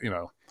be like,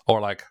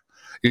 or like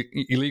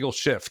illegal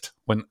shift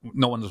when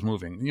no one is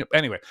moving.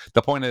 Anyway,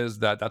 the point is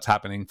that that's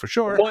happening for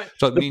sure.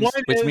 So it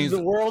means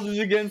the world is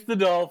against the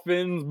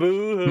Dolphins.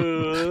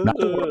 Boo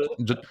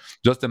hoo!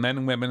 Just the men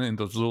and women in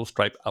those little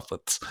striped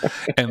outfits.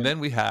 And then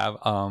we have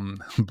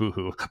boo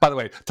hoo. By the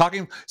way,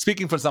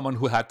 speaking for someone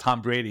who had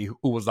Tom Brady,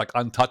 who was like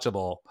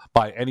untouchable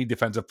by any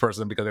defensive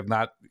person because if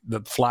not,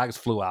 the flags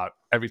flew out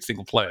every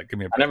single play. Give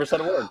me a break. I never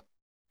said a word.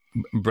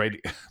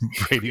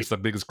 Brady's the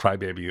biggest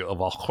crybaby of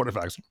all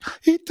quarterbacks.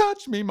 He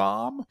touched me,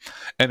 Mom.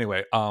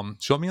 Anyway,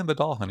 show me on the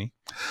doll, honey.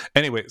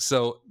 Anyway,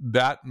 so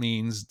that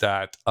means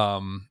that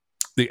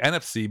the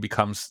NFC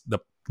becomes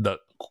the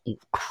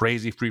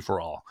crazy free for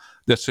all.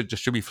 This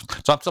should be. So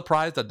I'm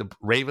surprised that the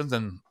Ravens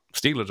and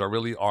Steelers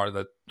are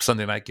the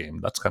Sunday night game.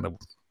 That's kind of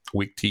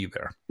weak tea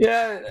there.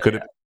 Yeah. Could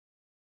it?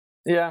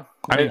 Yeah,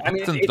 I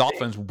mean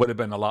Dolphins would have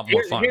been a lot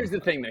more fun. Here's the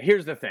thing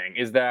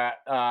is that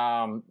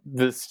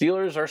the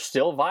Steelers are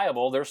still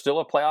viable. They're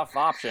still a playoff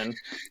option,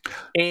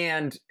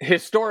 and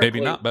historically, maybe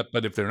not. But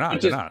if they're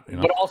not, they're not.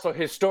 But also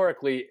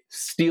historically,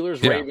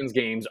 Steelers Ravens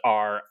games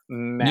are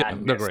madness.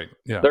 Yeah, they're great.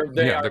 Yeah,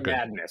 they're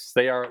madness.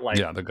 They are like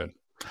they're good.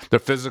 They're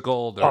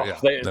physical.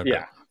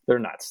 They're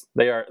nuts.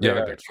 They are. All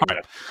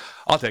right.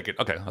 I'll take it.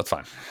 Okay, that's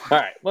fine. All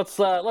right, let's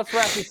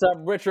wrap this up,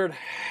 Richard.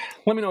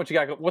 Let me know what you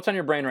got. What's on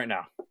your brain right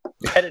now?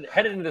 Headed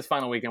into this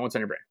final weekend. What's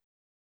on your brain?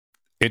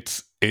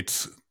 It's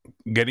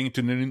getting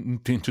into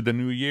the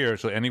new year.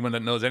 So anyone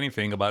that knows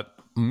anything about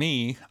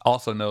me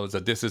also knows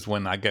that this is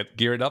when I get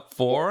geared up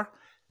for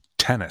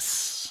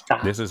tennis.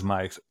 This is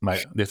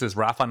this is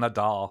Rafa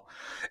Nadal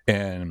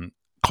and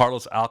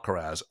Carlos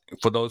Alcaraz.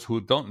 For those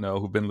who don't know,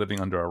 who've been living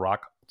under a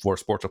rock for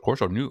sports, of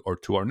course, or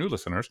to our new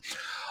listeners,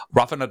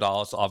 Rafa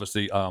Nadal is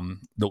obviously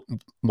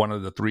one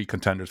of the 3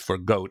 contenders for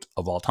GOAT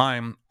of all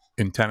time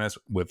in tennis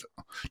with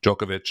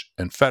Djokovic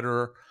and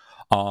Federer.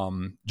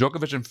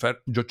 Djokovic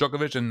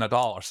and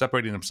Nadal are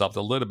separating themselves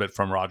a little bit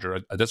from Roger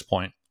at this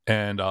point.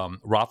 And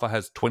Rafa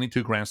has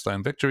 22 Grand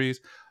Slam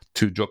victories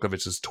to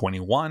Djokovic's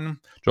 21.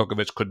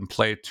 Djokovic couldn't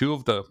play 2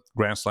 of the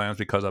Grand Slams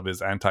because of his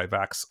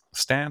anti-vax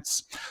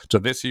stance. So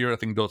this year, I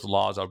think those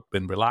laws have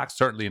been relaxed.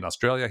 Certainly in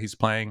Australia, he's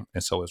playing,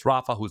 and so is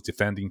Rafa, who's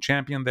defending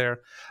champion there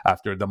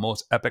after the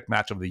most epic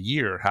match of the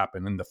year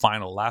happened in the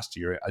final last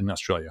year in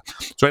Australia.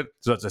 So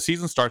the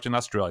season starts in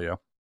Australia,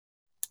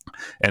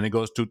 and it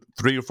goes to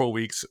 3 or 4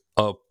 weeks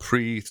of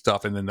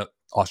pre-stuff, and then the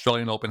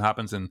Australian Open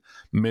happens in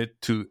mid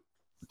to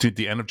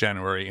the end of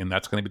January, and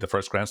that's going to be the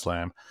first Grand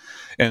Slam.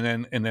 And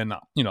then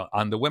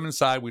on the women's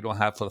side, we don't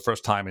have, for the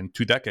first time in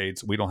 2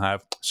 decades, we don't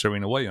have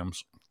Serena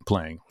Williams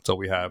playing. So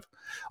we have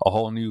a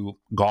whole new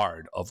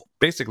guard of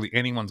basically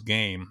anyone's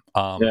game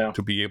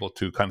to be able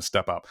to kind of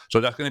step up. So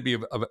that's going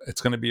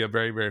to be a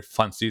very, very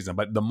fun season.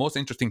 But the most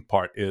interesting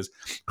part is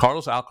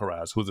Carlos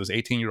Alcaraz, who's this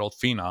 18-year-old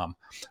phenom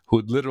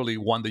who literally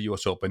won the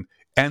U.S. Open,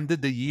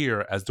 ended the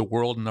year as the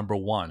world number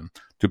 1,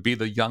 to be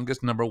the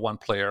youngest number 1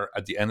 player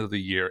at the end of the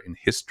year in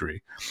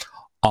history.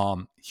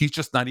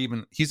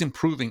 He's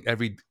improving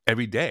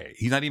every day.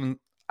 He's not even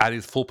at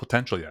his full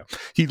potential yet.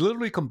 He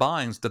literally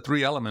combines the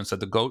 3 elements that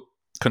the GOAT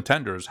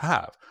contenders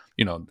have.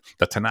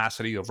 The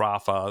tenacity of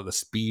Rafa, the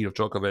speed of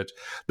Djokovic,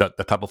 the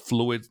type of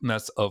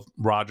fluidness of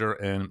Roger,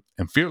 and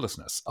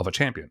fearlessness of a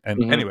champion.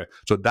 And anyway,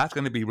 so that's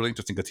going to be really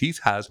interesting because he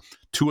has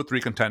 2 or 3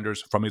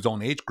 contenders from his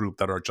own age group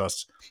that are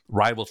just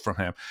rivals from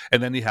him.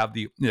 And then you have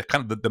the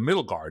kind of the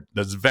middle guard,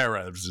 the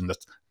Zverevs and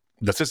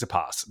the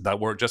Tsitsipas that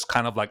were just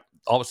kind of like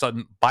all of a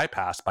sudden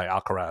bypassed by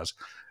Alcaraz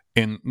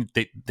and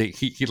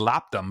he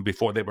lapped them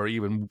before they were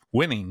even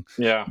winning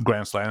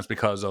Grand Slams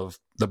because of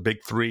the big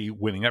three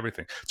winning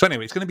everything. So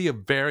anyway, it's going to be a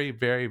very,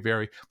 very,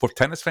 very, for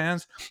tennis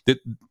fans,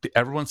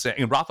 everyone's saying,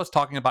 and Rafa's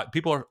talking about,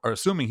 people are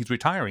assuming he's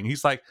retiring.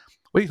 He's like,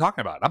 what are you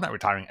talking about? I'm not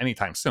retiring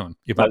anytime soon.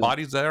 If my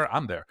body's there,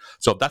 I'm there.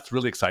 So that's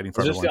really exciting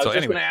for everyone. I was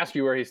just going to ask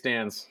you where he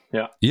stands.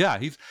 Yeah,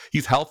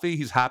 he's healthy.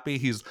 He's happy.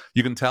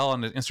 You can tell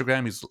on his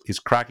Instagram, he's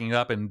cracking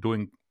up and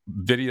doing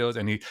videos,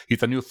 and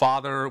he's a new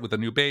father with a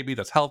new baby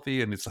that's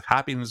healthy and is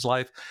happy in his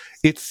life.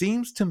 It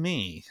seems to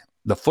me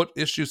the foot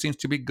issue seems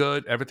to be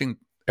good. Everything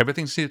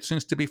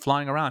seems to be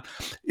flying around.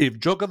 If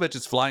Djokovic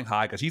is flying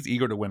high because he's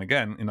eager to win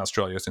again in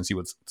Australia since he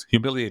was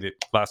humiliated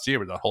last year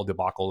with that whole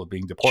debacle of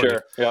being deported.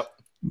 Sure. Yep.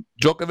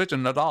 Djokovic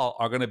and Nadal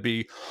are going to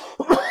be,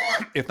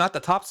 if not the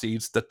top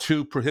seeds, the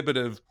two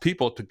prohibitive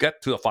people to get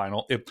to the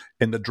final. If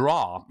in the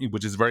draw,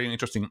 which is very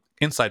interesting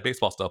inside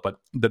baseball stuff, but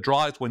the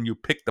draw is when you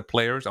pick the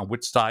players on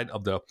which side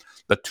of the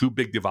two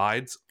big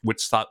divides,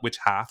 which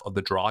half of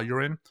the draw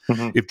you're in.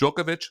 Mm-hmm. If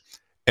Djokovic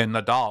and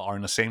Nadal are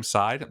on the same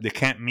side, they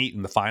can't meet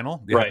in the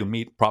final. They have to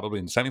meet probably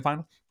in the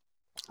semifinal.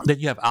 Then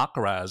you have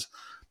Alcaraz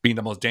being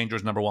the most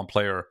dangerous number one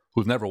player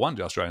who's never won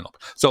the Australian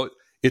Open. So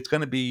it's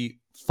going to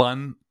be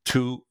fun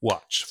to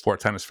watch for a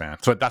tennis fan.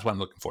 So that's what I'm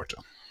looking forward to.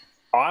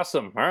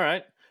 Awesome. All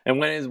right. And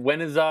when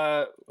does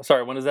that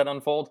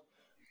unfold?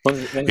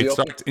 It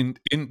starts in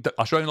the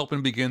Australian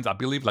Open begins, I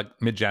believe, like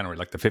mid-January,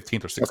 like the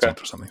 15th or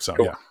 16th or something. So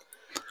cool. Yeah.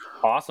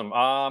 Awesome.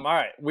 All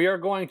right. We are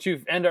going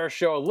to end our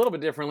show a little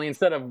bit differently.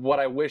 Instead of what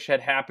I wish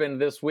had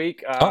happened this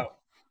week. Well,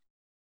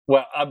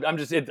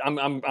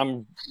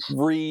 I'm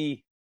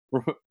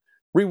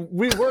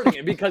rewording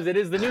it because it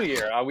is the new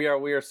year. We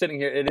are sitting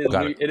here.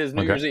 It is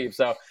New Year's Eve.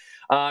 So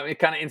it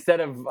kind of, instead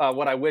of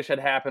what I wish had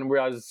happened,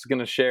 I was going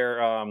to share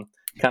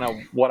kind of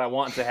what I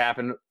want to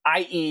happen,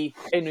 i.e.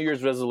 a New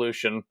Year's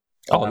resolution.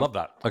 I love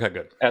that. Okay,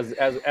 good.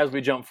 As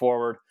we jump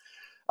forward,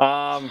 you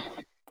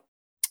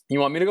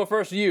want me to go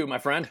first or you, my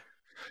friend?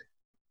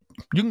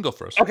 You can go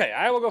first. Okay,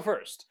 I will go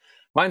first.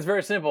 Mine's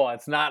very simple.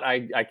 It's not.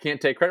 I can't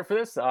take credit for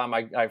this.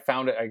 I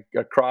found it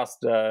across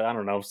I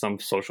don't know, some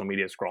social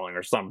media scrolling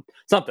or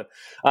something.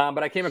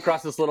 But I came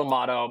across this little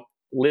motto: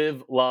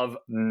 "Live, love,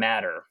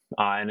 matter,"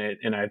 and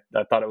I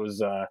thought it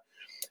was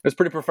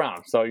pretty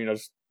profound. So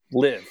just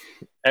live.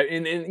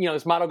 And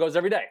this motto goes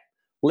every day: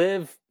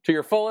 live to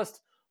your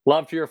fullest,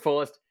 love to your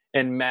fullest,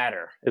 and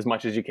matter as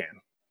much as you can.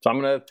 So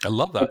I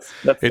love that.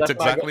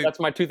 That's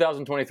my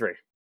 2023.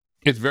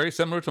 It's very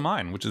similar to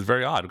mine, which is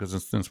very odd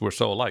because since we're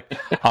so alike.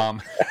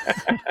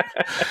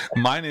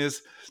 Mine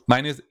is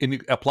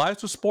it applies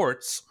to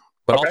sports,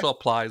 but also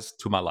applies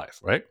to my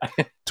life, right?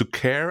 To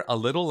care a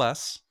little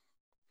less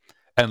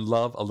and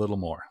love a little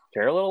more.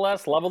 Care a little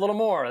less, love a little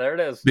more. There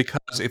it is.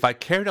 Because if I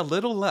cared a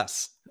little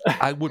less,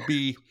 I would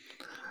be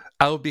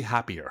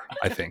happier,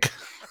 I think.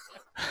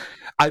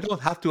 I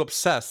don't have to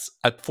obsess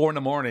at 4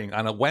 a.m.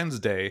 on a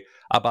Wednesday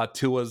about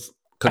Tua's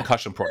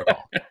concussion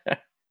protocol.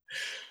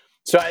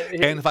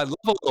 And if I love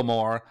a little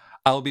more,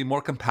 I'll be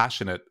more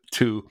compassionate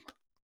to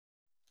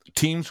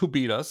teams who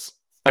beat us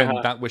and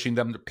not wishing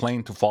them the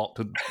plane to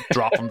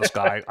drop from the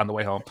sky on the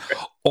way home.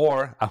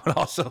 Or I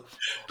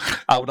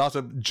would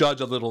also judge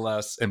a little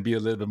less and be a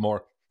little bit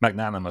more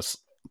magnanimous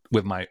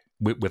with my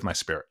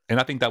spirit. And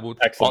I think that would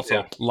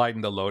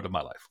lighten the load of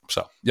my life.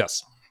 So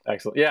yes.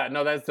 Excellent. Yeah,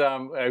 no, that's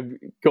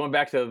going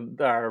back to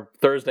our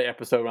Thursday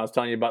episode when I was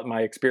telling you about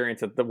my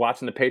experience at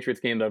watching the Patriots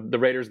game, the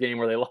Raiders game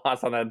where they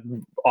lost on that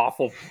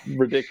awful,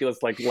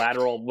 ridiculous, like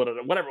lateral, whatever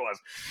it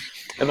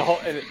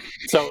was,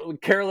 so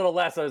care a little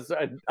less.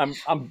 I'm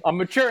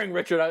maturing,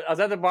 Richard. I was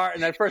at the bar,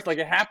 and at first, like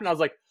it happened, I was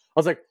like,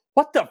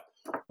 what the,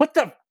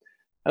 and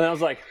then I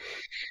was like,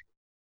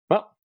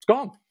 well, it's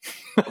gone.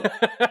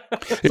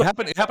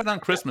 It happened on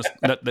Christmas.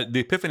 The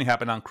epiphany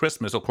happened on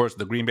Christmas. Of course,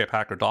 the Green Bay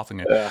Packer Dolphin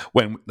game,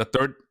 when the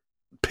third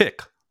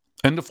pick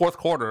in the fourth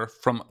quarter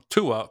from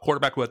Tua, a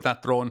quarterback who had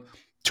not thrown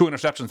 2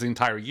 interceptions the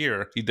entire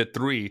year, he did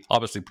 3.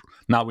 Obviously,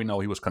 now we know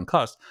he was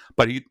concussed.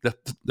 But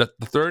the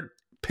third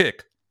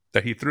pick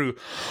that he threw,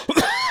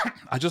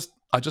 I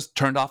just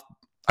turned off.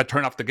 I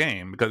turned off the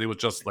game because it was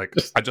just like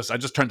I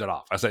just turned it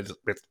off. I said,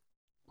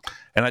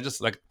 and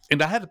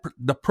I had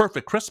the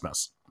perfect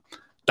Christmas.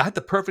 I had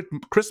the perfect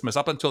Christmas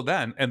up until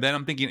then, and then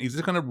I'm thinking, is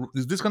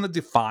this gonna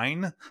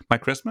define my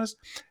Christmas?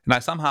 And I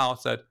somehow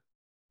said,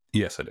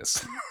 yes, it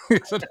is.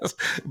 Yes, it is.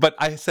 But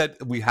I said,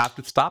 we have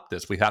to stop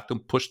this. We have to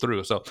push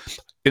through. So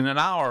in an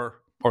hour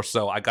or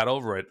so, I got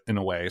over it in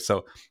a way.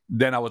 So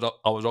then I was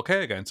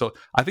okay again. So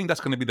I think that's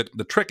going to be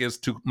the trick, is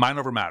to mind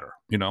over matter.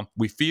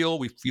 We feel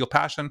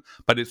passion,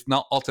 but it's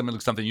not ultimately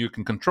something you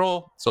can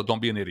control. So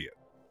don't be an idiot.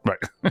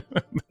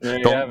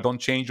 Right. Don't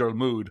change your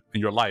mood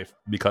in your life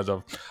because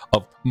of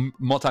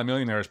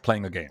multimillionaires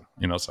playing a game.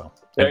 So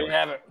there you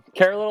have it.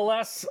 Care a little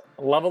less,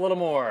 love a little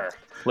more.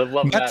 Live,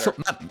 love, matter.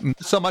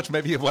 Not so much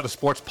maybe what a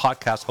sports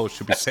podcast host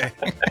should be saying.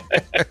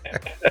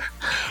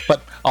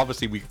 But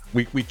obviously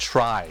we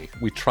try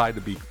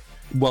to be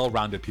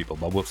well-rounded people,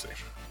 but we'll see.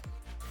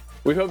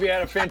 We hope you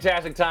had a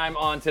fantastic time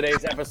on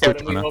today's episode,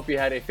 and we hope you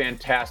had a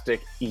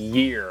fantastic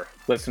year,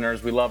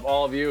 listeners. We love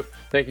all of you.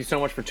 Thank you so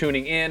much for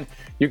tuning in.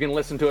 You can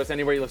listen to us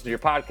anywhere you listen to your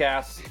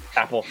podcasts,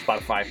 Apple,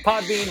 Spotify,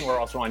 Podbean. We're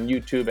also on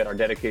YouTube at our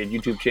dedicated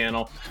YouTube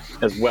channel,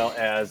 as well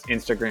as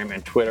Instagram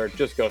and Twitter.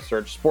 Just go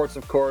search Sports,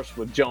 of course,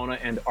 with Jonah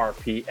and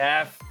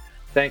RPF.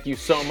 Thank you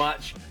so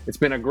much. It's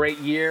been a great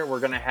year. We're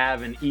going to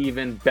have an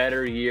even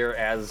better year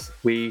as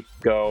we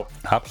go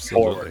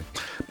forward.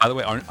 By the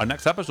way, our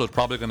next episode is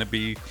probably going to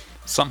be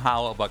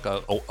somehow like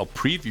a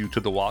preview to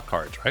the wild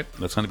cards, right?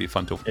 That's going to be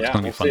fun to Yeah,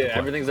 we'll see.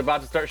 Everything's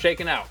about to start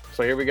shaking out.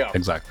 So here we go.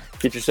 Exactly.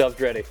 Get yourselves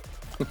ready.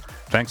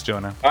 Thanks,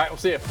 Jonah. All right, we'll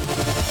see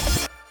you.